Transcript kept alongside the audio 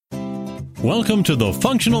Welcome to the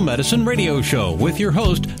Functional Medicine Radio Show with your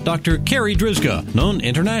host, Dr. Carrie Drzyzga, known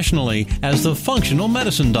internationally as the Functional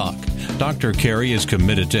Medicine Doc. Dr. Carrie is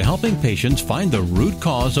committed to helping patients find the root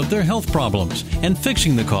cause of their health problems and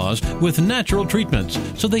fixing the cause with natural treatments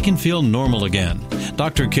so they can feel normal again.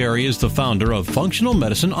 Dr. Carrie is the founder of Functional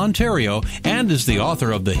Medicine Ontario and is the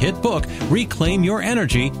author of the hit book, Reclaim Your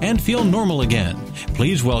Energy and Feel Normal Again.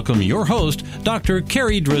 Please welcome your host, Dr.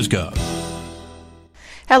 Carrie Drzyzga.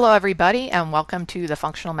 Hello, everybody, and welcome to the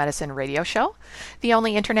Functional Medicine Radio Show, the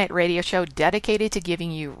only internet radio show dedicated to giving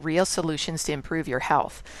you real solutions to improve your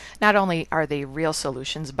health. Not only are they real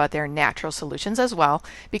solutions, but they're natural solutions as well,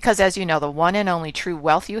 because as you know, the one and only true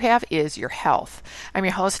wealth you have is your health. I'm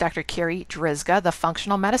your host, Dr. Carrie Drzyzga, the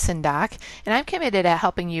Functional Medicine Doc, and I'm committed to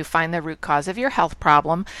helping you find the root cause of your health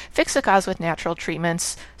problem, fix the cause with natural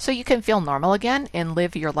treatments, so you can feel normal again and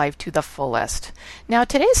live your life to the fullest. Now,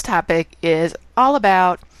 today's topic is all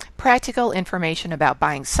about practical information about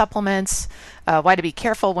buying supplements, why to be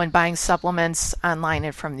careful when buying supplements online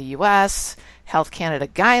and from the U.S., Health Canada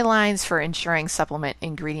guidelines for ensuring supplement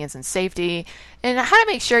ingredients and safety, and how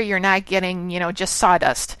to make sure you're not getting, just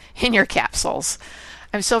sawdust in your capsules.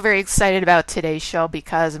 I'm so very excited about today's show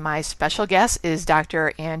because my special guest is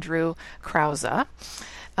Dr. Andrew Krause.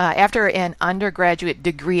 After an undergraduate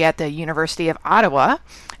degree at the University of Ottawa,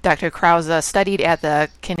 Dr. Krause studied at the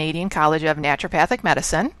Canadian College of Naturopathic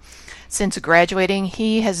Medicine. Since graduating,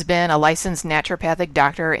 he has been a licensed naturopathic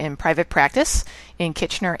doctor in private practice in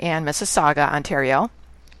Kitchener and Mississauga, Ontario.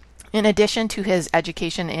 In addition to his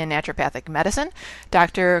education in naturopathic medicine,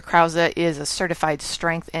 Dr. Krause is a certified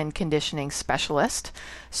strength and conditioning specialist,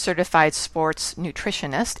 certified sports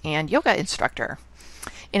nutritionist, and yoga instructor.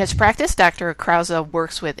 In his practice, Dr. Krause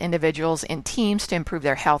works with individuals and teams to improve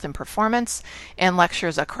their health and performance and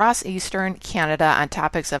lectures across Eastern Canada on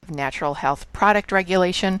topics of natural health product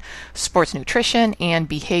regulation, sports nutrition, and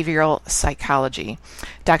behavioral psychology.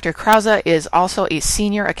 Dr. Krause is also a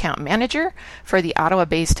senior account manager for the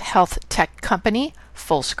Ottawa-based health tech company,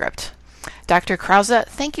 FullScript. Dr. Krause,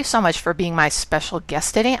 thank you so much for being my special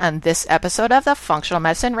guest today on this episode of the Functional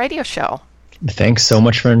Medicine Radio Show. Thanks so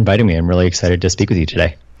much for inviting me. I'm really excited to speak with you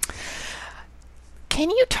today.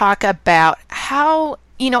 Can you talk about how,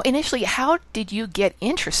 initially, how did you get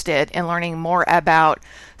interested in learning more about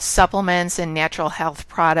supplements and natural health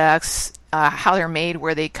products, how they're made,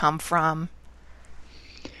 where they come from?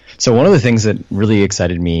 So one of the things that really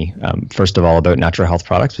excited me, first of all, about natural health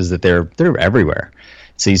products was that they're everywhere.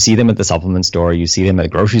 So you see them at the supplement store, you see them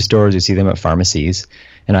at grocery stores, you see them at pharmacies.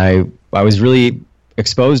 And I was really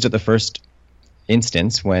exposed at the first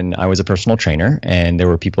instance when I was a personal trainer and there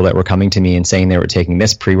were people that were coming to me and saying they were taking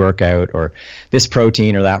this pre-workout or this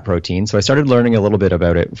protein or that protein. So I started learning a little bit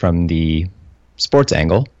about it from the sports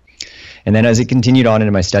angle. And then as it continued on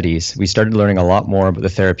into my studies, we started learning a lot more about the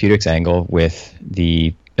therapeutics angle with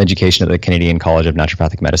the education at the Canadian College of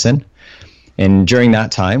Naturopathic Medicine. And during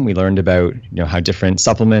that time, we learned about how different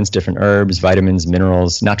supplements, different herbs, vitamins,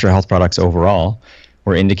 minerals, natural health products overall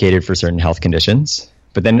were indicated for certain health conditions.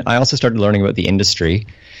 But then I also started learning about the industry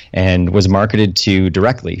and was marketed to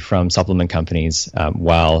directly from supplement companies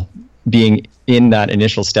while being in that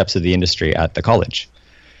initial steps of the industry at the college.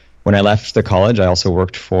 When I left the college, I also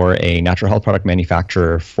worked for a natural health product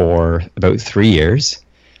manufacturer for about 3 years.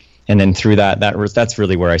 And then through that's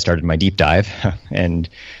really where I started my deep dive. And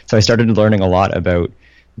so I started learning a lot about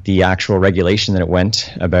the actual regulation that it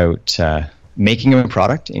went about making a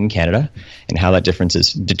product in Canada and how that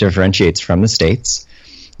differentiates from the States.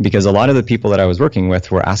 Because a lot of the people that I was working with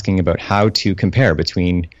were asking about how to compare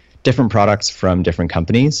between different products from different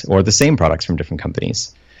companies or the same products from different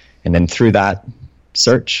companies. And then through that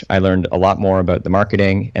search, I learned a lot more about the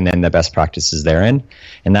marketing and then the best practices therein.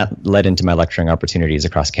 And that led into my lecturing opportunities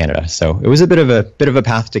across Canada. So it was a bit of a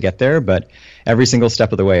path to get there, but every single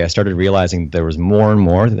step of the way, I started realizing there was more and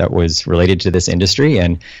more that was related to this industry.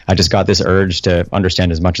 And I just got this urge to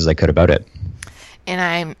understand as much as I could about it.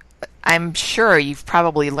 And I'm sure you've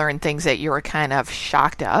probably learned things that you were kind of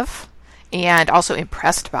shocked of and also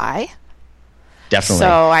impressed by. Definitely.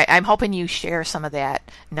 So I'm hoping you share some of that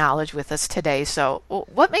knowledge with us today. So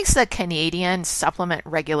what makes the Canadian supplement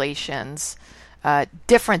regulations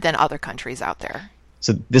different than other countries out there?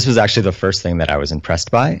 So this was actually the first thing that I was impressed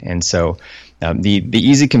by. And so the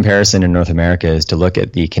easy comparison in North America is to look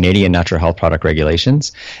at the Canadian natural health product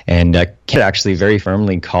regulations. And Canada actually very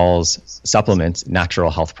firmly calls supplements natural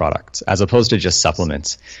health products as opposed to just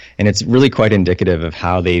supplements. And it's really quite indicative of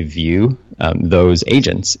how they view those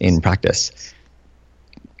agents in practice.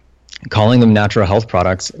 Calling them natural health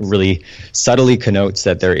products really subtly connotes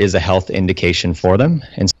that there is a health indication for them.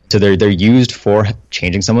 And so they're used for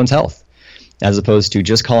changing someone's health. as opposed to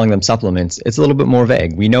just calling them supplements. It's a little bit more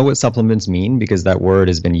vague. We know what supplements mean because that word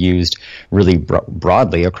has been used really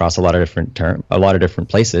broadly across a lot of different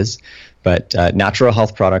places. But natural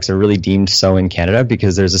health products are really deemed so in Canada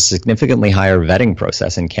because there's a significantly higher vetting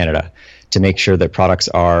process in Canada to make sure that products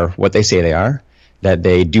are what they say they are, that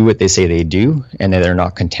they do what they say they do, and that they're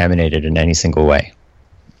not contaminated in any single way.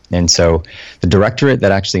 And so the directorate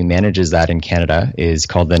that actually manages that in Canada is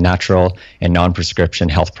called the Natural and Non-Prescription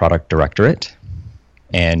Health Product Directorate.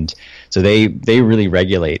 And so they really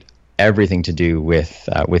regulate everything to do with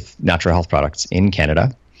natural health products in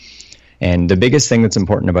Canada. And the biggest thing that's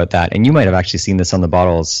important about that, and you might have actually seen this on the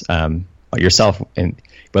bottles yourself,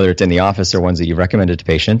 whether it's in the office or ones that you've recommended to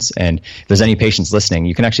patients. And if there's any patients listening,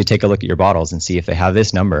 you can actually take a look at your bottles and see if they have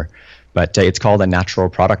this number. But it's called a natural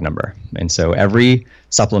product number. And so every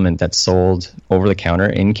supplement that's sold over the counter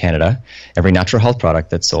in Canada, every natural health product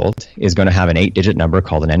that's sold is going to have an 8-digit number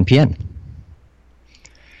called an NPN.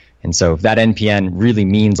 And so that NPN really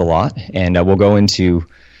means a lot. And we'll go into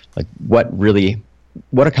like what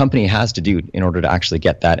a company has to do in order to actually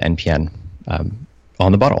get that NPN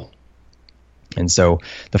on the bottle. And so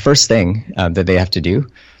the first thing that they have to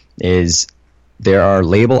do is there are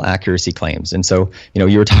label accuracy claims. And so,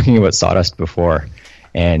 you were talking about sawdust before.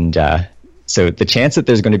 And so the chance that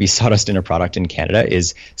there's going to be sawdust in a product in Canada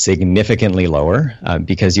is significantly lower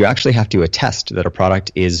because you actually have to attest that a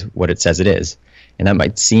product is what it says it is. And that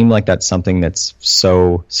might seem like that's something that's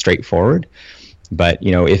so straightforward. But,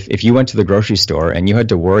 if you went to the grocery store and you had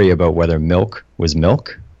to worry about whether milk was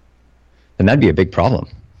milk, then that'd be a big problem.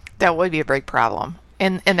 That would be a big problem.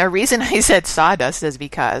 And the reason I said sawdust is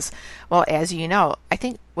because, well, as you know, I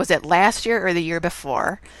think, was it last year or the year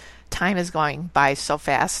before? Time is going by so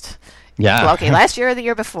fast. Yeah. Well, okay, last year or the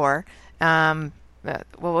year before, what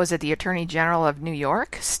was it, the Attorney General of New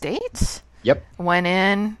York State? Yep. Went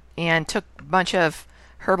in and took a bunch of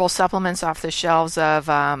herbal supplements off the shelves of,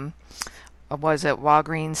 was it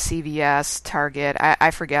Walgreens, CVS, Target? I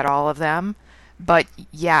forget all of them. But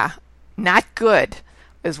yeah, not good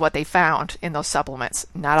is what they found in those supplements.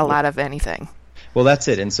 Not a lot of anything. Well, that's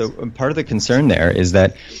it. And so part of the concern there is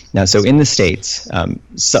that now, so in the States,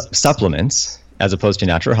 supplements, as opposed to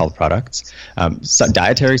natural health products,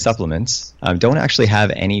 dietary supplements don't actually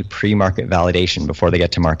have any pre-market validation before they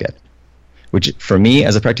get to market, which for me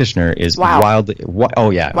as a practitioner is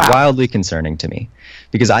wildly concerning to me,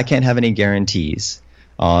 because I can't have any guarantees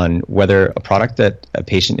on whether a product that a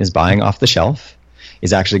patient is buying off the shelf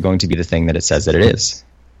is actually going to be the thing that it says that it is,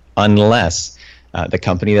 unless the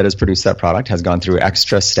company that has produced that product has gone through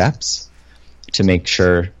extra steps to make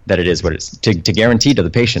sure that it is what it's to guarantee to the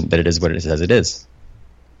patient that it is what it says it is.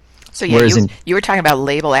 So yeah, you were talking about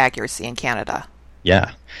label accuracy in Canada.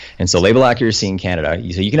 Yeah. And so label accuracy in Canada,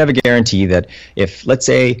 so you can have a guarantee that if, let's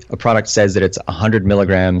say, a product says that it's 100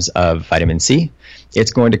 milligrams of vitamin C,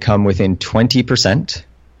 it's going to come within 20%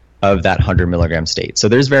 of that 100 milligram state. So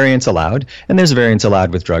there's variance allowed, and there's variance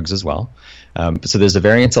allowed with drugs as well. So there's a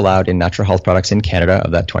variance allowed in natural health products in Canada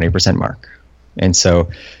of that 20% mark. And so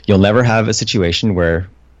you'll never have a situation where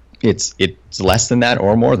it's less than that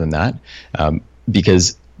or more than that,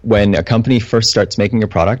 because when a company first starts making a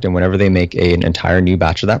product, and whenever they make an entire new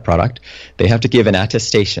batch of that product, they have to give an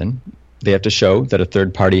attestation. They have to show that a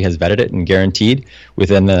third party has vetted it and guaranteed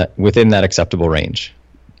within that acceptable range,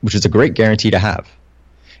 which is a great guarantee to have.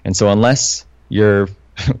 And so unless you're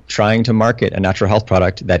trying to market a natural health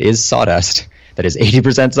product that is sawdust, that is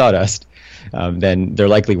 80% sawdust, then there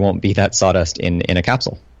likely won't be that sawdust in a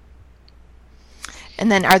capsule.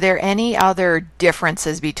 And then are there any other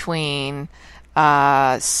differences between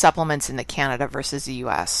supplements in the Canada versus the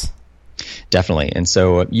U.S.? Definitely. And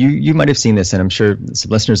so you might have seen this, and I'm sure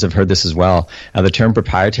some listeners have heard this as well, the term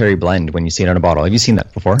proprietary blend when you see it on a bottle. Have you seen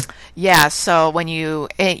that before? Yeah. So when you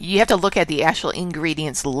have to look at the actual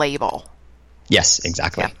ingredients label. Yes,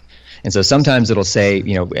 exactly. Yeah. And so sometimes it'll say,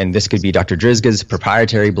 and this could be Dr. Drizga's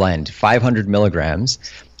proprietary blend, 500 milligrams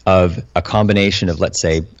of a combination of, let's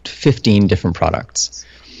say, 15 different products.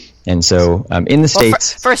 And so in the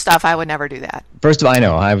States... First off, I would never do that. First of all, I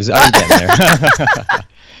know. I was getting there.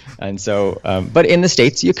 And so, but in the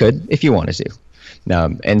States, you could if you wanted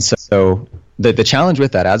to. And so the challenge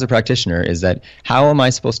with that as a practitioner is that how am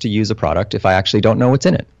I supposed to use a product if I actually don't know what's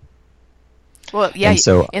in it? Well, yeah,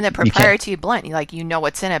 so in the proprietary blend, you know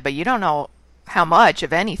what's in it, but you don't know how much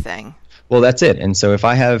of anything. Well, that's it. And so if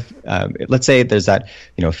I have, let's say there's that,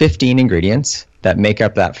 15 ingredients, that make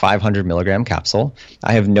up that 500 milligram capsule.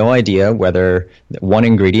 I have no idea whether one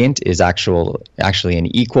ingredient is actually an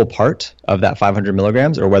equal part of that 500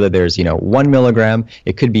 milligrams, or whether there's 1 milligram.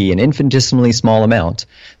 It could be an infinitesimally small amount,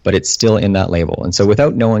 but it's still in that label. And so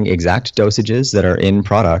without knowing exact dosages that are in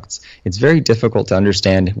products, it's very difficult to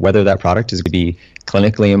understand whether that product is going to be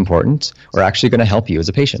clinically important or actually going to help you as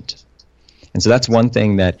a patient. And so that's one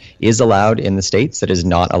thing that is allowed in the States that is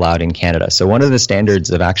not allowed in Canada. So one of the standards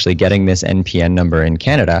of actually getting this NPN number in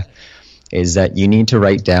Canada is that you need to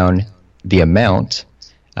write down the amount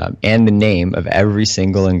and the name of every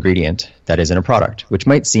single ingredient that is in a product, which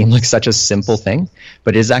might seem like such a simple thing,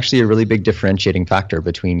 but is actually a really big differentiating factor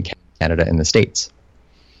between Canada and the States.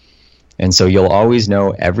 And so you'll always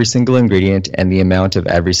know every single ingredient and the amount of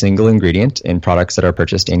every single ingredient in products that are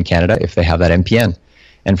purchased in Canada if they have that NPN.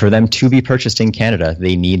 And for them to be purchased in Canada,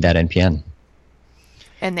 they need that NPN.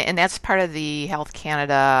 And that's part of the Health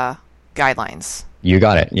Canada guidelines. You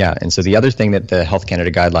got it, yeah. And so the other thing that the Health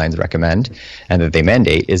Canada guidelines recommend and that they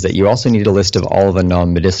mandate is that you also need a list of all the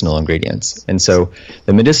non-medicinal ingredients. And so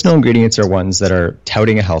the medicinal ingredients are ones that are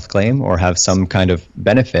touting a health claim or have some kind of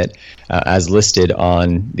benefit as listed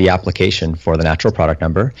on the application for the natural product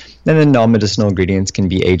number. And then non-medicinal ingredients can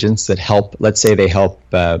be agents that help, let's say they help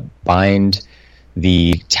bind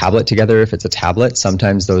the tablet together. If it's a tablet,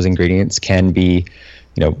 sometimes those ingredients can be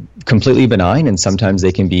completely benign, and sometimes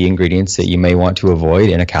they can be ingredients that you may want to avoid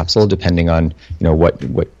in a capsule, depending on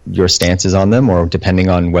what your stance is on them, or depending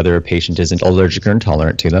on whether a patient isn't allergic or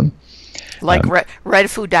intolerant to them. Like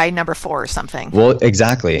red food dye number 4 or something. Well,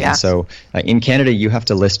 exactly. Yeah. And so in Canada, you have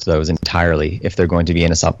to list those entirely if they're going to be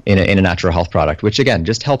in a natural health product, which again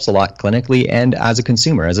just helps a lot clinically and as a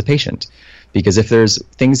consumer, as a patient. Because if there's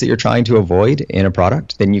things that you're trying to avoid in a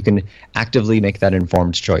product, then you can actively make that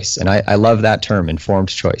informed choice. And I love that term, informed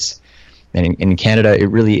choice. And in Canada, it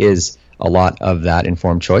really is a lot of that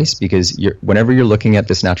informed choice, because whenever you're looking at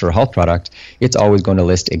this natural health product, it's always going to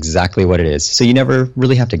list exactly what it is. So you never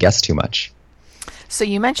really have to guess too much. So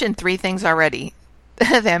you mentioned 3 things already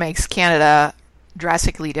that makes Canada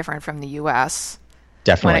drastically different from the U.S.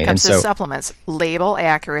 Definitely. When it comes to supplements, label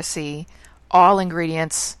accuracy, all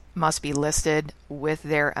ingredients must be listed with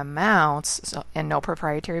their amounts, and no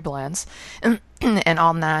proprietary blends, and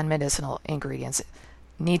all non-medicinal ingredients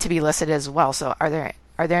need to be listed as well. So are there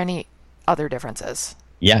any other differences?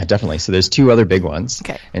 Yeah, definitely. So there's 2 other big ones.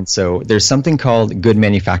 Okay. And so there's something called good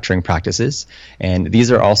manufacturing practices, and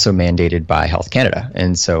these are also mandated by Health Canada.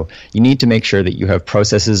 And so you need to make sure that you have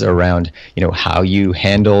processes around, how you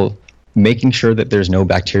handle making sure that there's no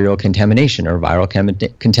bacterial contamination or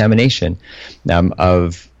viral contamination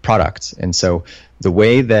of products. And so the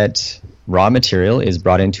way that raw material is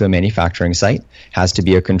brought into a manufacturing site has to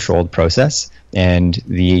be a controlled process, and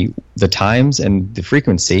the times and the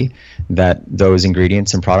frequency that those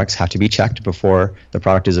ingredients and products have to be checked before the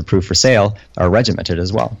product is approved for sale are regimented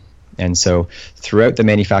as well. And so throughout the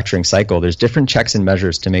manufacturing cycle, there's different checks and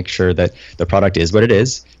measures to make sure that the product is what it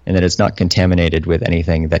is and that it's not contaminated with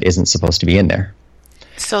anything that isn't supposed to be in there.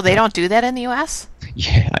 So they don't do that in the U.S.?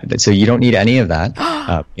 Yeah, so you don't need any of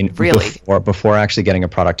that really? before actually getting a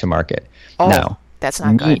product to market. Oh, now, that's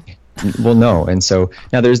not good. Well, no. And so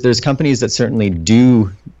now there's companies that certainly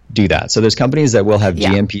do that. So there's companies that will have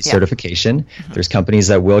GMP certification. Mm-hmm. There's companies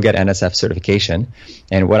that will get NSF certification.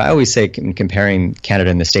 And what I always say in comparing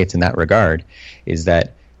Canada and the States in that regard is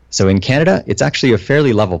that, so in Canada, it's actually a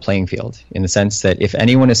fairly level playing field in the sense that if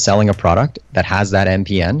anyone is selling a product that has that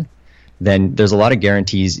NPN, then there's a lot of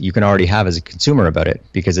guarantees you can already have as a consumer about it,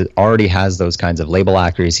 because it already has those kinds of label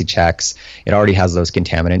accuracy checks. It already has those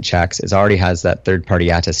contaminant checks. It already has that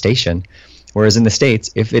third-party attestation. Whereas in the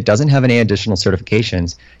States, if it doesn't have any additional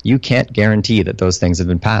certifications, you can't guarantee that those things have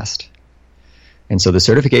been passed. And so the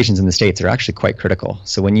certifications in the States are actually quite critical.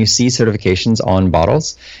 So when you see certifications on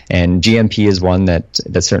bottles, and GMP is one that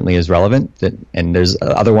certainly is relevant, and there's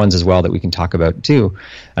other ones as well that we can talk about too,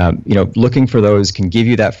 looking for those can give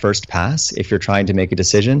you that first pass if you're trying to make a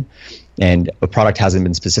decision and a product hasn't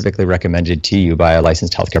been specifically recommended to you by a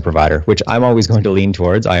licensed healthcare provider, which I'm always going to lean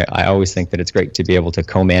towards. I always think that it's great to be able to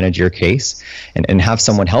co-manage your case and have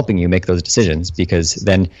someone helping you make those decisions, because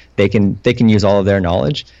then they can use all of their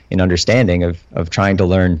knowledge and understanding of trying to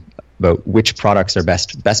learn about which products are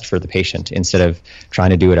best for the patient instead of trying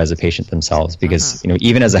to do it as a patient themselves. Because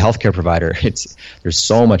even as a healthcare provider, there's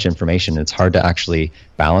so much information, it's hard to actually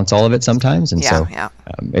balance all of it sometimes, and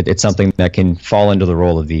it's something that can fall into the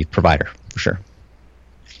role of the provider for sure.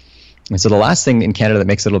 And so the last thing in Canada that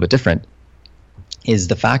makes it a little bit different is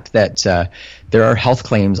the fact that there are health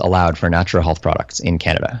claims allowed for natural health products in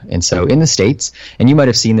Canada. And so in the States, and you might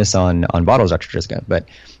have seen this on bottles, Dr. Driska, but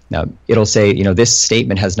Now, it'll say, this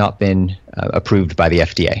statement has not been approved by the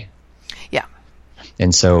FDA. Yeah.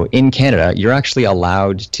 And so in Canada, you're actually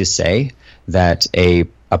allowed to say that a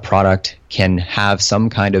product can have some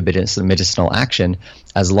kind of medicinal action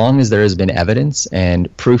as long as there has been evidence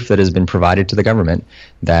and proof that has been provided to the government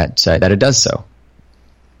that it does so.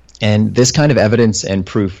 And this kind of evidence and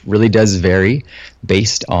proof really does vary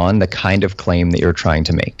based on the kind of claim that you're trying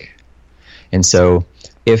to make. And so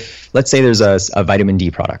if, let's say there's a vitamin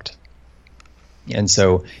D product. And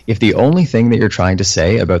so if the only thing that you're trying to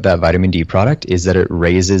say about that vitamin D product is that it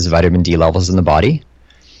raises vitamin D levels in the body,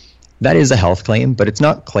 that is a health claim, but it's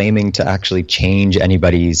not claiming to actually change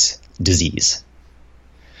anybody's disease.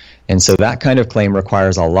 And so that kind of claim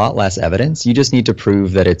requires a lot less evidence. You just need to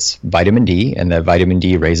prove that it's vitamin D and that vitamin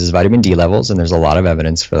D raises vitamin D levels, and there's a lot of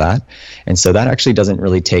evidence for that. And so that actually doesn't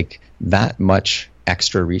really take that much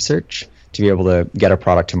extra research to be able to get a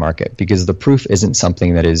product to market, because the proof isn't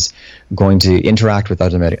something that is going to interact with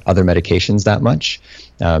other medications that much.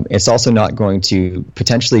 It's also not going to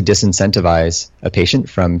potentially disincentivize a patient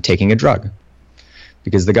from taking a drug,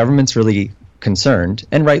 because the government's really concerned,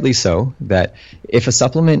 and rightly so, that if a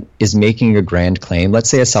supplement is making a grand claim, let's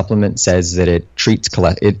say a supplement says that it treats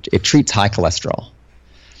high cholesterol,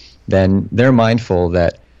 then they're mindful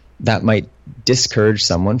that that might discourage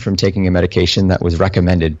someone from taking a medication that was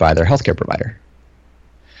recommended by their healthcare provider.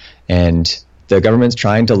 And the government's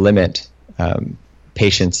trying to limit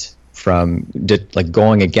patients from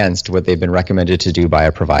going against what they've been recommended to do by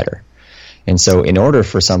a provider. And so in order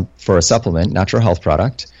for a supplement, natural health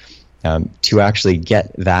product, to actually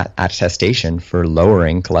get that attestation for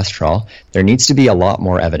lowering cholesterol, there needs to be a lot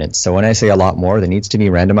more evidence. So when I say a lot more, there needs to be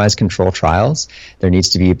randomized control trials. There needs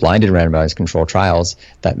to be blinded randomized control trials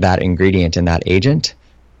that ingredient and that agent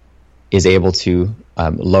is able to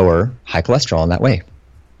lower high cholesterol in that way.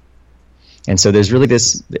 And so there's really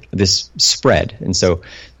this spread. And so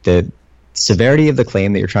the severity of the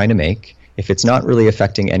claim that you're trying to make, if it's not really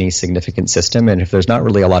affecting any significant system and if there's not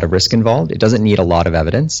really a lot of risk involved, it doesn't need a lot of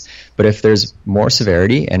evidence. But if there's more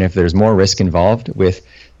severity and if there's more risk involved with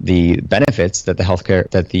the benefits that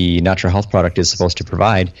the natural health product is supposed to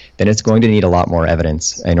provide, then it's going to need a lot more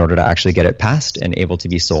evidence in order to actually get it passed and able to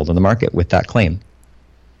be sold in the market with that claim.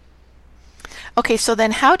 Okay, so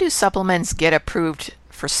then how do supplements get approved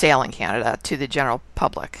for sale in Canada to the general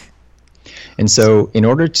public? And so in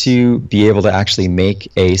order to be able to actually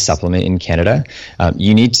make a supplement in Canada,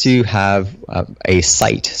 you need to have a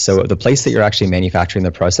site. So the place that you're actually manufacturing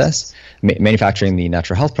manufacturing the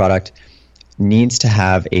natural health product needs to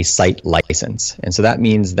have a site license. And so that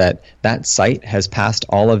means that site has passed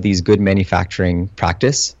all of these good manufacturing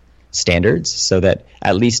practice standards, so that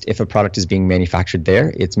at least if a product is being manufactured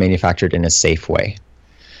there, it's manufactured in a safe way.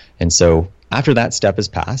 And so after that step is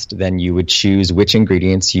passed, then you would choose which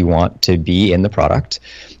ingredients you want to be in the product.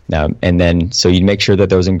 And then so you'd make sure that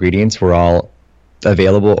those ingredients were all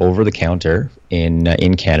available over the counter in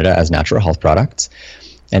Canada as natural health products.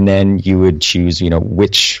 And then you would choose,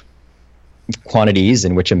 which quantities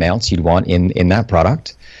and which amounts you'd want in that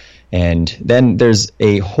product. And then there's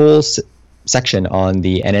a whole section on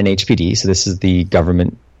the NNHPD. So this is the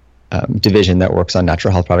government division that works on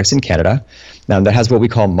natural health products in Canada. Now that has what we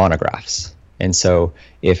call monographs. And so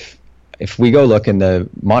if we go look in the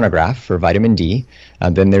monograph for vitamin D,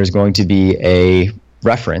 then there's going to be a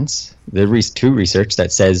reference to research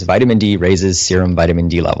that says vitamin D raises serum vitamin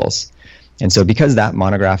D levels. And so because that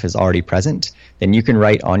monograph is already present, then you can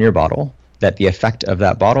write on your bottle that the effect of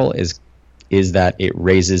that bottle is that it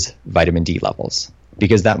raises vitamin D levels,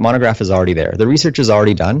 because that monograph is already there. The research is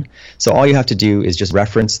already done. So all you have to do is just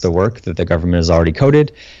reference the work that the government has already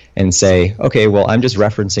coded and say, okay, well, I'm just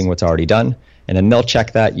referencing what's already done. And then they'll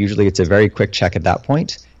check that. Usually it's a very quick check at that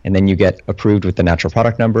point. And then you get approved with the natural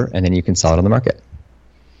product number, and then you can sell it on the market.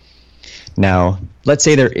 Now, let's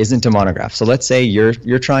say there isn't a monograph. So let's say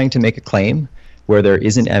you're trying to make a claim where there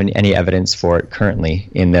isn't any evidence for it currently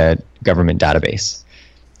in the government database.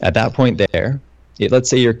 At that point let's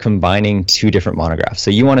say you're combining two different monographs.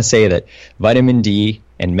 So you want to say that vitamin D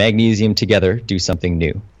and magnesium together do something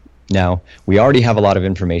new. Now, we already have a lot of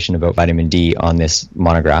information about vitamin D on this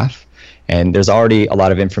monograph, and there's already a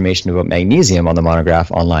lot of information about magnesium on the monograph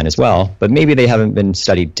online as well, but maybe they haven't been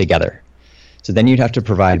studied together. So then you'd have to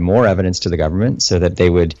provide more evidence to the government so that they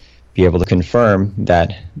would be able to confirm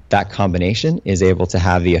that that combination is able to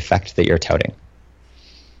have the effect that you're touting.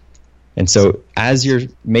 And so as you're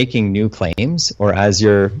making new claims, or as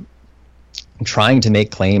you're trying to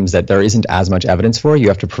make claims that there isn't as much evidence for, you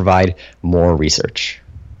have to provide more research.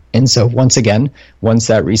 And so once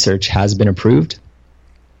that research has been approved,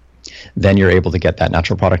 then you're able to get that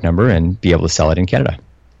natural product number and be able to sell it in Canada.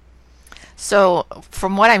 So,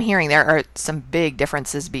 from what I'm hearing, there are some big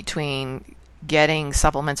differences between getting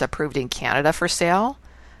supplements approved in Canada for sale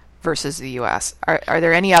versus the US. Are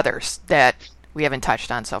there any others that we haven't touched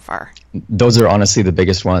on so far? Those are honestly the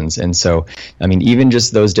biggest ones. And so, I mean, even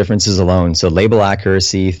just those differences alone, so label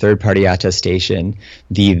accuracy, third-party attestation,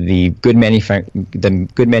 the good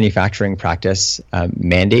manufacturing practice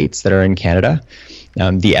mandates that are in Canada,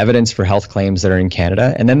 the evidence for health claims that are in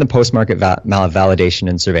Canada, and then the post-market validation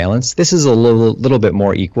and surveillance. This is a little bit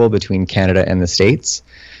more equal between Canada and the States.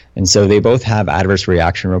 And so they both have adverse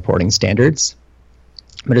reaction reporting standards.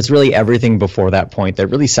 But it's really everything before that point that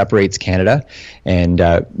really separates Canada and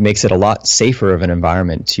makes it a lot safer of an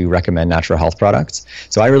environment to recommend natural health products.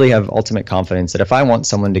 So I really have ultimate confidence that if I want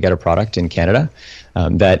someone to get a product in Canada,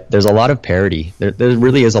 that there's a lot of parity. There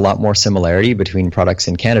really is a lot more similarity between products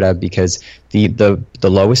in Canada because the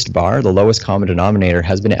lowest bar, the lowest common denominator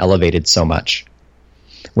has been elevated so much.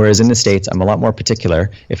 Whereas in the States, I'm a lot more particular.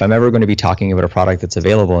 If I'm ever going to be talking about a product that's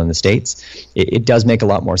available in the States, it does make a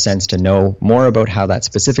lot more sense to know more about how that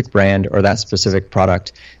specific brand or that specific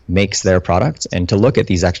product makes their product and to look at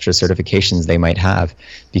these extra certifications they might have.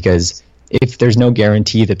 Because if there's no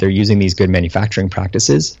guarantee that they're using these good manufacturing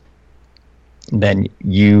practices, then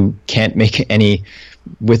you can't make any,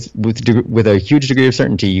 with a huge degree of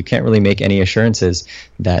certainty, you can't really make any assurances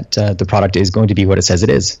that the product is going to be what it says it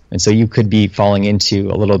is. And so you could be falling into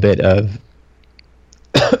a little bit of,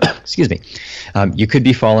 excuse me, you could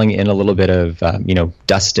be falling in a little bit of,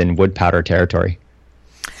 dust and wood powder territory.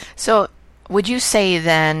 So would you say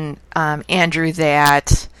then, Andrew,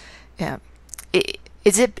 that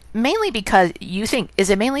is it mainly because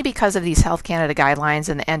of these Health Canada guidelines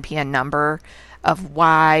and the NPN number of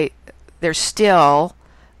why there's still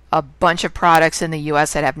a bunch of products in the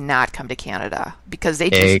U.S. that have not come to Canada because they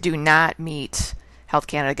just do not meet Health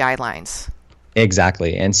Canada guidelines?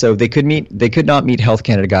 Exactly. And so they could not meet Health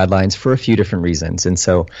Canada guidelines for a few different reasons. And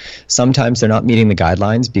so sometimes they're not meeting the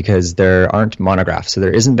guidelines because there aren't monographs. So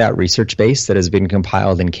there isn't that research base that has been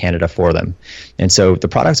compiled in Canada for them. And so the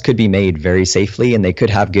products could be made very safely and they could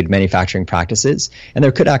have good manufacturing practices and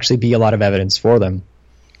there could actually be a lot of evidence for them.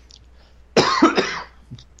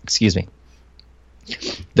 Excuse me.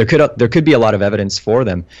 There could be a lot of evidence for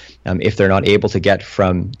them if they're not able to get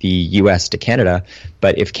from the U.S. to Canada.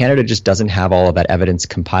 But if Canada just doesn't have all of that evidence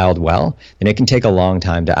compiled well, then it can take a long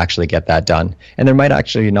time to actually get that done. And there might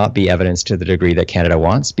actually not be evidence to the degree that Canada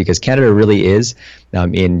wants, because Canada really is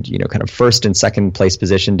in kind of first and second place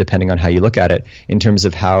position, depending on how you look at it, in terms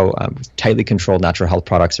of how tightly controlled natural health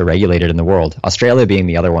products are regulated in the world. Australia being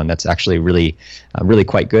the other one that's actually really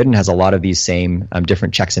quite good and has a lot of these same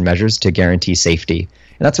different checks and measures to guarantee safety.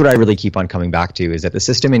 And that's what I really keep on coming back to, is that the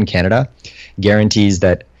system in Canada guarantees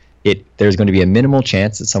that there's going to be a minimal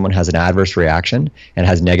chance that someone has an adverse reaction and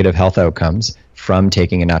has negative health outcomes from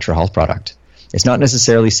taking a natural health product. It's not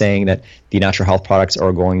necessarily saying that the natural health products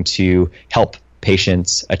are going to help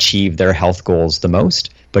patients achieve their health goals the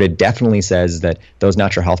most, but it definitely says that those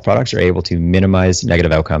natural health products are able to minimize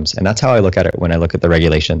negative outcomes. And that's how I look at it when I look at the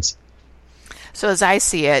regulations. So as I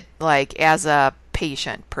see it, like as a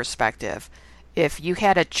patient perspective, if you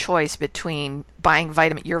had a choice between buying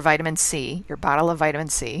your vitamin C, your bottle of vitamin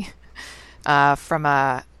C, from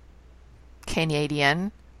a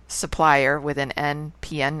Canadian supplier with an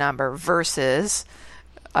NPN number versus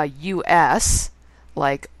a U.S.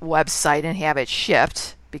 website and have it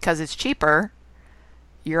shipped because it's cheaper,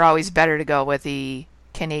 you're always better to go with the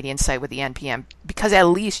Canadian site with the NPN because at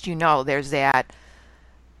least there's that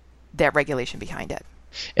regulation behind it.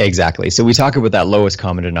 Exactly. So we talk about that lowest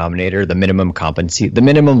common denominator, the minimum competency. The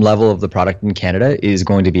minimum level of the product in Canada is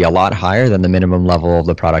going to be a lot higher than the minimum level of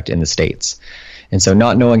the product in the States. And so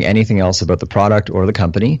not knowing anything else about the product or the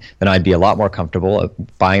company, then I'd be a lot more comfortable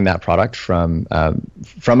buying that product from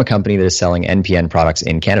a company that is selling NPN products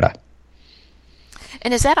in Canada.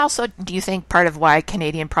 And is that also, do you think, part of why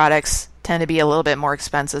Canadian products tend to be a little bit more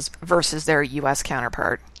expensive versus their U.S.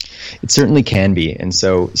 counterpart? It certainly can be. And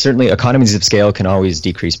so certainly economies of scale can always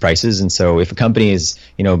decrease prices. And so if a company is,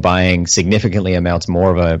 buying significantly amounts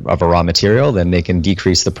more of a raw material, then they can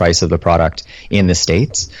decrease the price of the product in the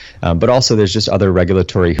States. But also there's just other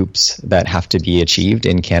regulatory hoops that have to be achieved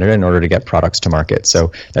in Canada in order to get products to market.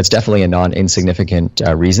 So that's definitely a non-insignificant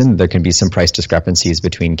reason there can be some price discrepancies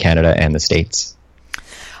between Canada and the States.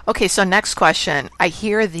 Okay, so next question. I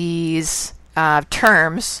hear these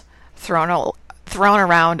terms thrown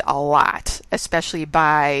around a lot, especially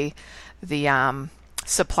by the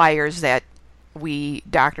suppliers that we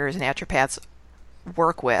doctors and naturopaths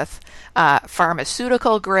work with,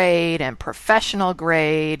 pharmaceutical grade and professional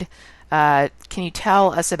grade. Can you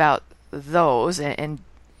tell us about those? And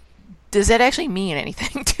does that actually mean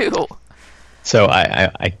anything too? So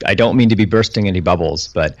I don't mean to be bursting any bubbles,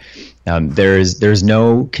 but there's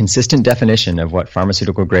no consistent definition of what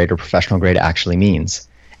pharmaceutical grade or professional grade actually means.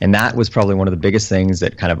 And that was probably one of the biggest things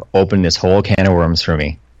that kind of opened this whole can of worms for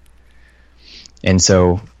me. And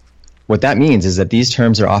so what that means is that these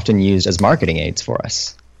terms are often used as marketing aids for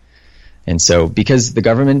us. And so because the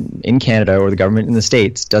government in Canada or the government in the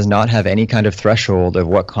States does not have any kind of threshold of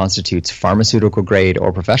what constitutes pharmaceutical grade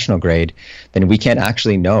or professional grade, then we can't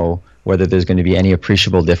actually know whether there's going to be any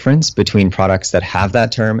appreciable difference between products that have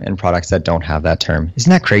that term and products that don't have that term. Isn't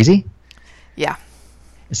that crazy? Yeah.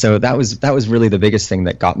 So that was really the biggest thing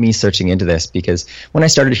that got me searching into this, because when I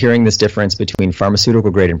started hearing this difference between pharmaceutical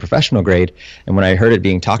grade and professional grade, and when I heard it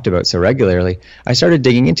being talked about so regularly, I started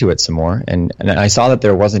digging into it some more, and I saw that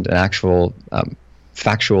there wasn't an actual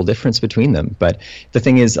factual difference between them. But the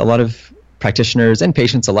thing is, a lot of practitioners and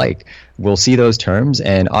patients alike will see those terms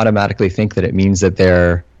and automatically think that it means that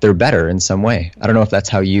they're better in some way. I don't know if that's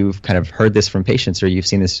how you've kind of heard this from patients or you've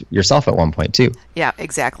seen this yourself at one point too. Yeah,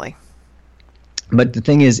 exactly. But the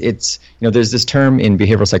thing is, there's this term in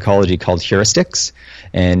behavioral psychology called heuristics.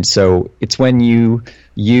 And so it's when you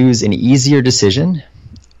use an easier decision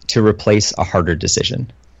to replace a harder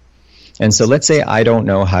decision. And so let's say I don't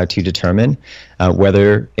know how to determine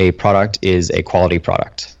whether a product is a quality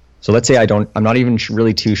product. So let's say I'm not even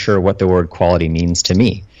really too sure what the word quality means to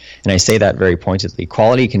me. And I say that very pointedly.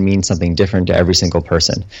 Quality can mean something different to every single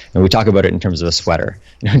person. And we talk about it in terms of a sweater.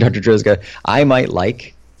 Dr. Druzga, I might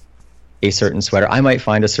like a certain sweater. I might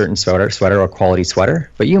find a certain sweater a quality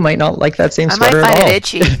sweater, but you might not like that same sweater at all. I might find it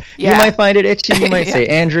itchy. Yeah. You might find it itchy. You might say,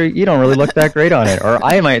 Andrew, you don't really look that great on it. Or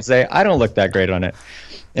I might say, I don't look that great on it.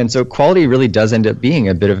 And so quality really does end up being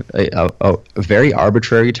a bit of a very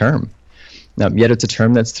arbitrary term. Yet it's a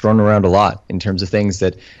term that's thrown around a lot in terms of things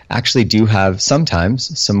that actually do have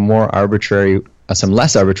sometimes some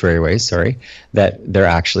less arbitrary ways, that they're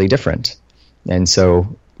actually different. And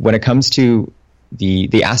so when it comes to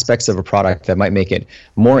the aspects of a product that might make it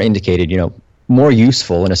more indicated, more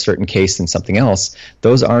useful in a certain case than something else,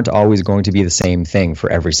 those aren't always going to be the same thing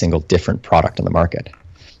for every single different product on the market.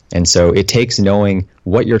 And so it takes knowing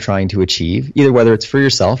what you're trying to achieve, either whether it's for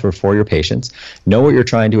yourself or for your patients, know what you're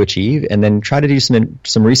trying to achieve, and then try to do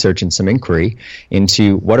some research and some inquiry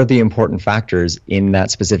into what are the important factors in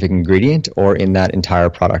that specific ingredient or in that entire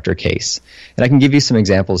product or case. And I can give you some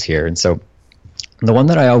examples here. And so the one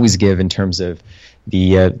that I always give in terms of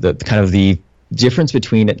the kind of the difference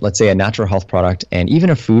between, let's say, a natural health product and even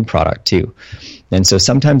a food product too. And so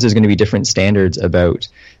sometimes there's going to be different standards about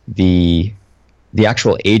the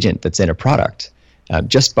actual agent that's in a product,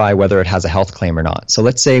 just by whether it has a health claim or not. So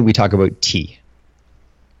let's say we talk about tea.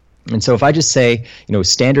 And so if I just say,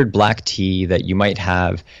 standard black tea that you might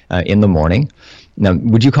have in the morning, now,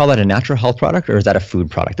 would you call that a natural health product or is that a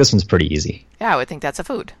food product? This one's pretty easy. Yeah, I would think that's a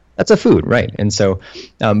food. That's a food, right. And so,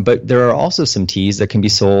 but there are also some teas that can be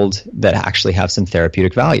sold that actually have some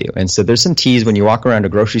therapeutic value. And so there's some teas when you walk around a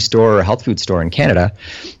grocery store or a health food store in Canada,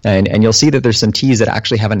 and you'll see that there's some teas that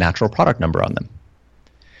actually have a natural product number on them.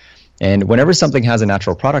 And whenever something has a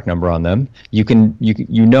natural product number on them, you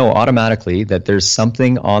know automatically that there's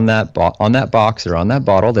something on that box or on that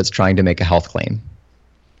bottle that's trying to make a health claim.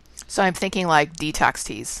 So I'm thinking like detox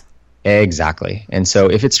teas. Exactly. And so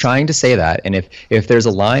if it's trying to say that, and if there's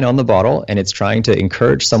a line on the bottle and it's trying to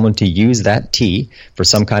encourage someone to use that tea for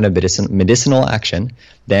some kind of medicinal action,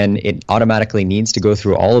 then it automatically needs to go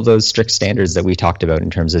through all of those strict standards that we talked about in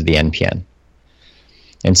terms of the NPN.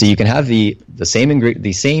 And so you can have the same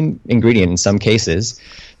ingredient in some cases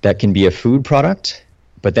that can be a food product,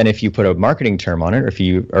 but then if you put a marketing term on it, or if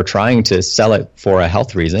you are trying to sell it for a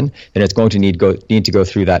health reason, then it's going to need to go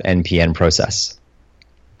through that NPN process.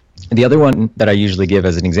 The other one that I usually give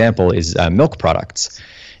as an example is milk products.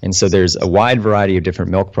 And so there's a wide variety of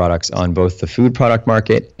different milk products on both the food product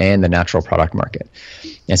market and the natural product market.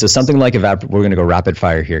 And so something like we're going to go rapid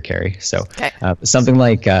fire here, Carrie. So okay. Something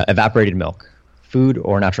like evaporated milk. Food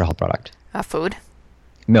or natural health product? Food.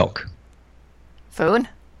 Milk. Food.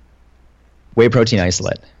 Whey protein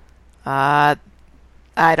isolate. I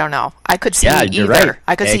don't know. I could see either. You're right.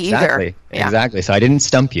 I could see either. Yeah. Exactly. So I didn't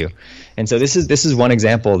stump you. And so this is one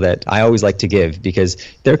example that I always like to give, because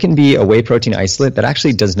there can be a whey protein isolate that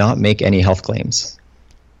actually does not make any health claims.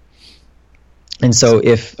 And so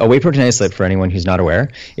if a whey protein isolate, for anyone who's not aware,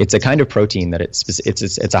 it's a kind of protein that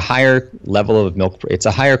it's a higher level of milk. It's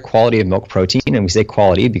a higher quality of milk protein, and we say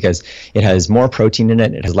quality because it has more protein in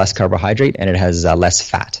it, it has less carbohydrate, and it has less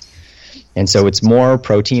fat. And so it's more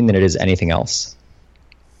protein than it is anything else.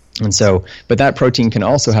 And so, but that protein can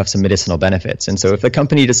also have some medicinal benefits. And so if the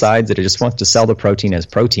company decides that it just wants to sell the protein as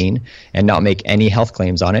protein and not make any health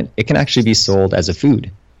claims on it, it can actually be sold as a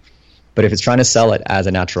food. But if it's trying to sell it as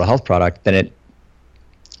a natural health product, and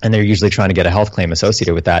they're usually trying to get a health claim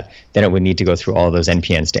associated with that, then it would need to go through all of those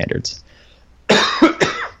NPN standards.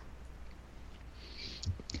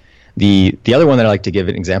 The other one that I like to give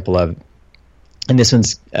an example of, and this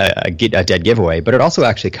one's a dead giveaway, but it also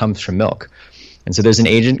actually comes from milk. And so there's an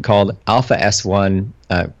agent called alpha S1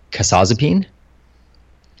 casazepine,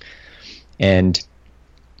 and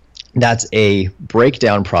that's a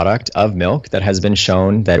breakdown product of milk that has been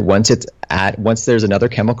shown that once there's another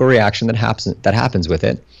chemical reaction that happens with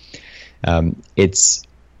it, it's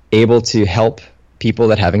able to help people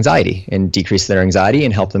that have anxiety and decrease their anxiety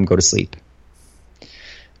and help them go to sleep.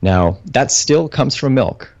 Now, that still comes from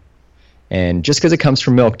milk. And just because it comes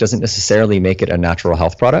from milk doesn't necessarily make it a natural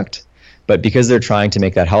health product. But because they're trying to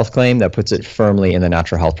make that health claim, that puts it firmly in the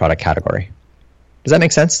natural health product category. Does that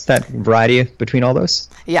make sense, that variety between all those?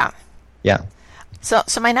 Yeah. Yeah. So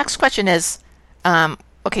my next question is,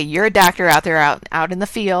 okay, you're a doctor out there, out in the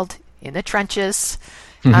field, in the trenches.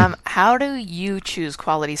 How do you choose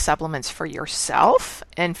quality supplements for yourself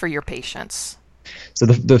and for your patients? So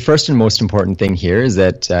the first and most important thing here is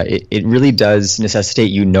that it really does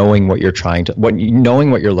necessitate you knowing what you're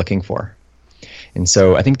knowing what you're looking for. And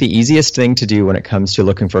so I think the easiest thing to do when it comes to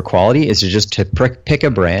looking for quality is to pick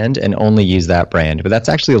a brand and only use that brand. But that's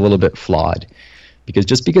actually a little bit flawed, because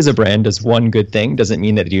just because a brand does one good thing doesn't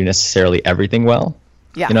mean that it do necessarily everything well.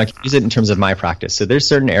 Yeah. I can use it in terms of my practice. So there's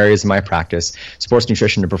certain areas of my practice, sports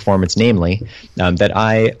nutrition and performance namely, that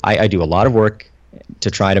I do a lot of work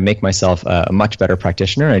to try to make myself a much better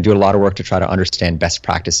practitioner, and I do a lot of work to try to understand best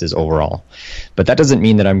practices overall. But that doesn't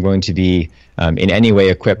mean that I'm going to be in any way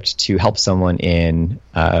equipped to help someone in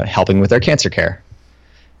helping with their cancer care.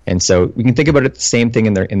 And so we can think about it the same thing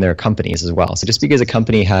in their companies as well. So just because a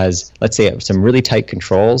company has, let's say, some really tight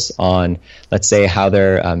controls on, let's say, how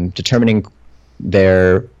they're determining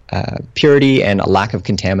their purity and a lack of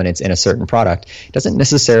contaminants in a certain product, doesn't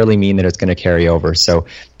necessarily mean that it's going to carry over. So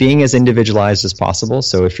being as individualized as possible.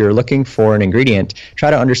 So if you're looking for an ingredient, try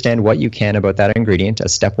to understand what you can about that ingredient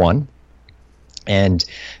as step one, and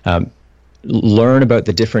learn about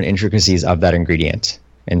the different intricacies of that ingredient.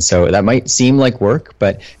 And so that might seem like work,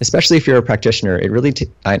 but especially if you're a practitioner, it really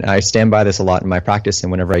I stand by this a lot in my practice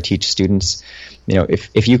and whenever I teach students.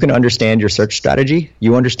 If you can understand your search strategy,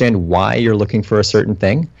 you understand why you're looking for a certain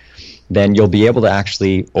thing, then you'll be able to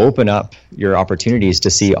actually open up your opportunities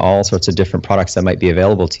to see all sorts of different products that might be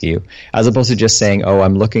available to you, as opposed to just saying, oh,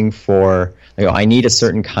 I'm looking for, I need a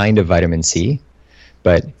certain kind of vitamin C.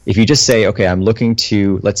 But if you just say, okay, I'm looking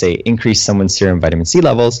to, let's say, increase someone's serum vitamin C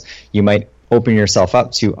levels, you might open yourself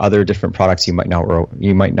up to other different products you might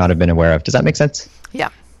not have been aware of. Does that make sense? Yeah.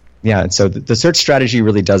 Yeah, and so the search strategy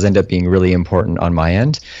really does end up being really important on my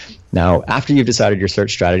end. Now, after you've decided your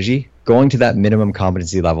search strategy, going to that minimum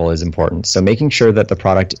competency level is important. So making sure that the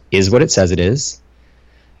product is what it says it is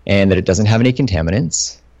and that it doesn't have any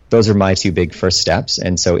contaminants. Those are my two big first steps.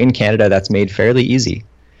 And so in Canada, that's made fairly easy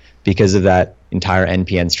because of that entire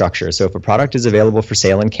NPN structure. So if a product is available for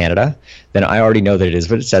sale in Canada, then I already know that it is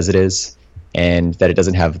what it says it is and that it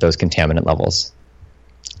doesn't have those contaminant levels.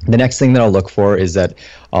 The next thing that I'll look for is that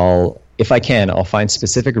I'll find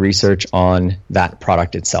specific research on that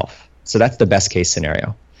product itself. So that's the best case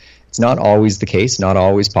scenario. It's not always the case, not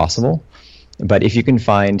always possible, but if you can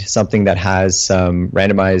find something that has some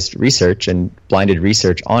randomized research and blinded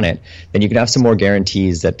research on it, then you can have some more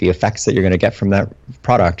guarantees that the effects that you're going to get from that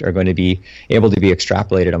product are going to be able to be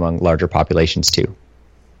extrapolated among larger populations too.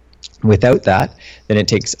 Without that, then it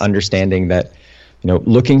takes understanding that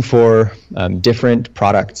looking for different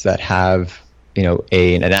products that have,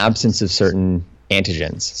 an absence of certain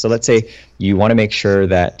antigens. So let's say you want to make sure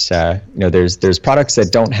that, there's products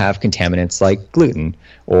that don't have contaminants like gluten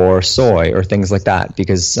or soy or things like that,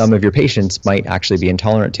 because some of your patients might actually be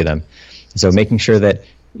intolerant to them. So making sure that,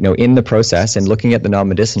 in the process and looking at the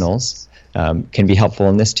non-medicinals can be helpful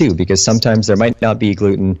in this too, because sometimes there might not be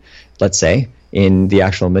gluten, let's say, in the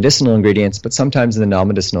actual medicinal ingredients, but sometimes in the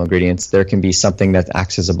non-medicinal ingredients, there can be something that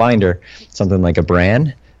acts as a binder, something like a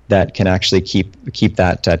bran that can actually keep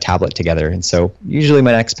that tablet together. And so usually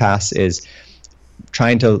my next pass is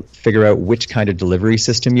trying to figure out which kind of delivery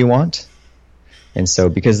system you want. And so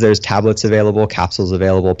because there's tablets available, capsules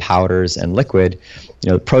available, powders, and liquid,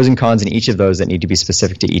 pros and cons in each of those that need to be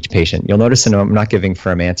specific to each patient. You'll notice that I'm not giving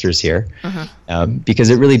firm answers here because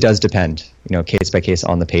it really does depend, case by case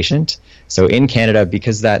on the patient. So in Canada,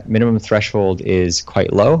 because that minimum threshold is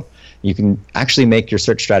quite low, you can actually make your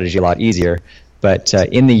search strategy a lot easier But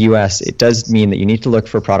in the US, it does mean that you need to look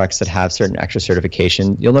for products that have certain extra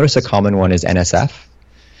certification. You'll notice a common one is NSF.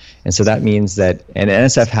 And so that means that, and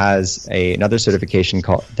NSF has another certification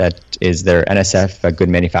that is their NSF Good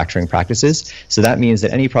Manufacturing Practices. So that means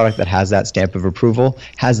that any product that has that stamp of approval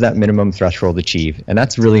has that minimum threshold achieved. And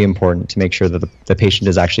that's really important to make sure that the patient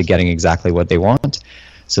is actually getting exactly what they want,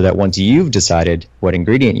 so that once you've decided what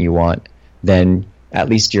ingredient you want, then at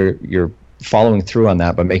least you're following through on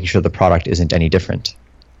that by making sure the product isn't any different.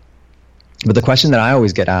 But the question that I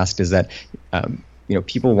always get asked is that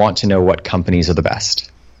people want to know what companies are the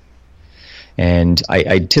best. And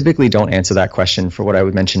I typically don't answer that question for what I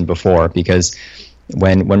mentioned before, because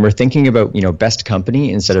when we're thinking about best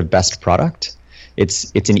company instead of best product,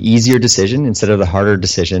 it's an easier decision instead of the harder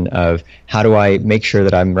decision of how do I make sure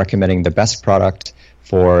that I'm recommending the best product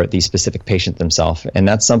for the specific patient themselves. And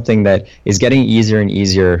that's something that is getting easier and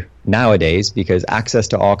easier nowadays, because access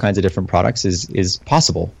to all kinds of different products is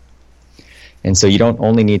possible. And so you don't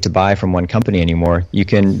only need to buy from one company anymore. You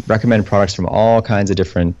can recommend products from all kinds of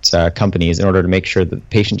different companies in order to make sure that the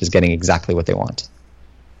patient is getting exactly what they want.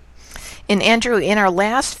 And Andrew, in our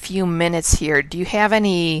last few minutes here, do you have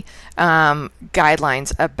any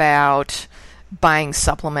guidelines about buying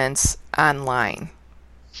supplements online?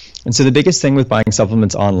 And so the biggest thing with buying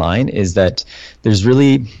supplements online is that there's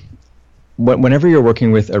really, whenever you're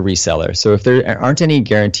working with a reseller, so if there aren't any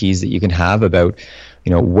guarantees that you can have about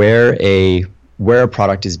where a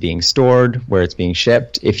product is being stored, where it's being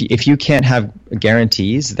shipped, if you can't have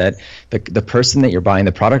guarantees that the person that you're buying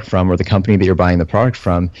the product from or the company that you're buying the product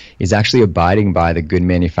from is actually abiding by the good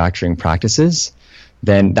manufacturing practices,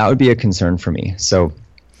 then that would be a concern for me. So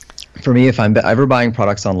for me, if I'm ever buying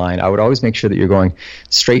products online, I would always make sure that you're going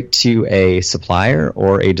straight to a supplier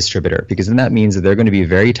or a distributor, because then that means that they're going to be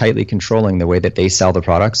very tightly controlling the way that they sell the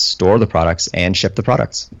products, store the products, and ship the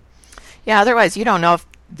products. Yeah, otherwise you don't know if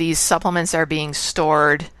these supplements are being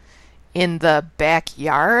stored in the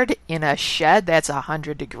backyard in a shed that's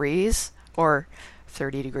 100 degrees or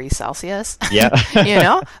 30 degrees Celsius. Yeah.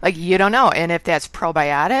 You don't know. And if that's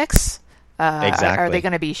probiotics, exactly. Are they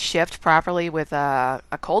going to be shipped properly with a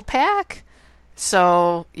cold pack?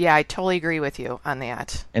 So, yeah, I totally agree with you on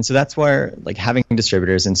that. And so that's where having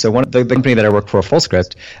distributors, and so the company that I work for,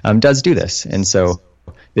 FullScript, does do this. And so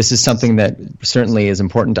this is something that certainly is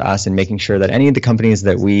important to us in making sure that any of the companies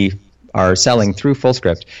that we are selling through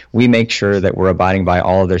FullScript, we make sure that we're abiding by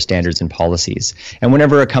all of their standards and policies. And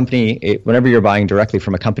whenever you're buying directly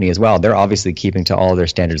from a company as well, they're obviously keeping to all of their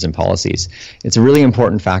standards and policies. It's a really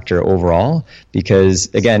important factor overall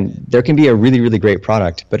because, again, there can be a really, really great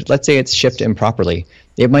product, but let's say it's shipped improperly.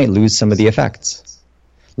 It might lose some of the effects.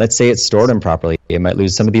 Let's say it's stored improperly. It might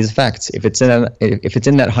lose some of these effects. If it's in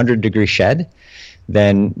that 100-degree shed,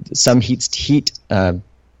 then some heat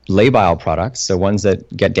labile products, so ones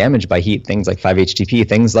that get damaged by heat, things like 5-HTP,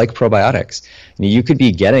 things like probiotics, you could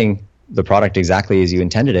be getting the product exactly as you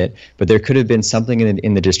intended it, but there could have been something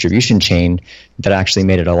in the distribution chain that actually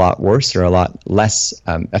made it a lot worse or a lot less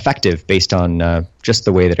effective based on just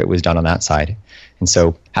the way that it was done on that side. And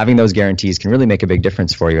so having those guarantees can really make a big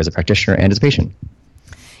difference for you as a practitioner and as a patient.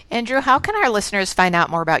 Andrew, how can our listeners find out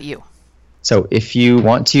more about you? So if you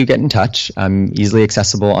want to get in touch, I'm easily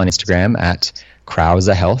accessible on Instagram at Krause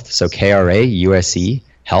Health, so KRAUSE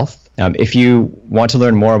Health. If you want to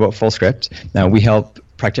learn more about FullScript, we help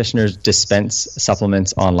practitioners dispense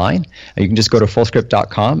supplements online. You can just go to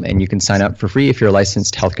fullscript.com and you can sign up for free if you're a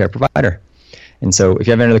licensed healthcare provider. And so if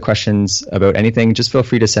you have any other questions about anything, just feel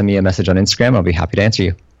free to send me a message on Instagram. I'll be happy to answer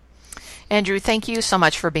you. Andrew, thank you so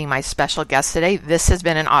much for being my special guest today. This has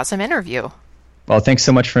been an awesome interview. Well, thanks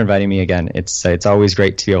so much for inviting me again. It's always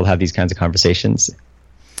great to be able to have these kinds of conversations.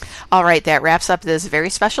 All right, that wraps up this very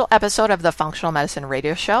special episode of the Functional Medicine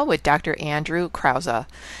Radio Show with Dr. Andrew Krause.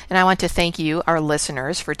 And I want to thank you, our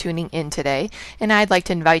listeners, for tuning in today. And I'd like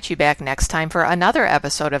to invite you back next time for another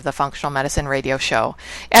episode of the Functional Medicine Radio Show.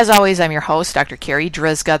 As always, I'm your host, Dr. Carrie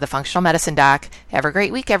Drizga, the Functional Medicine Doc. Have a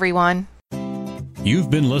great week, everyone.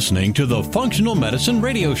 You've been listening to the Functional Medicine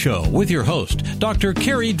Radio Show with your host, Dr.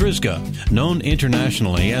 Carrie Drizga, known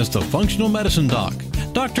internationally as the Functional Medicine Doc.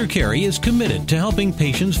 Dr. Carrie is committed to helping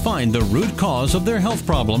patients find the root cause of their health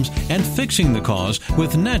problems and fixing the cause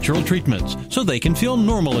with natural treatments so they can feel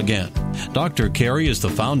normal again. Dr. Carrie is the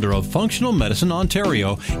founder of Functional Medicine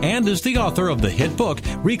Ontario and is the author of the hit book,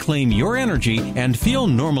 Reclaim Your Energy and Feel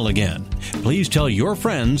Normal Again. Please tell your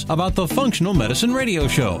friends about the Functional Medicine Radio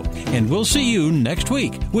Show, and we'll see you next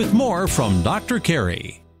week with more from Dr.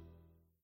 Carrie.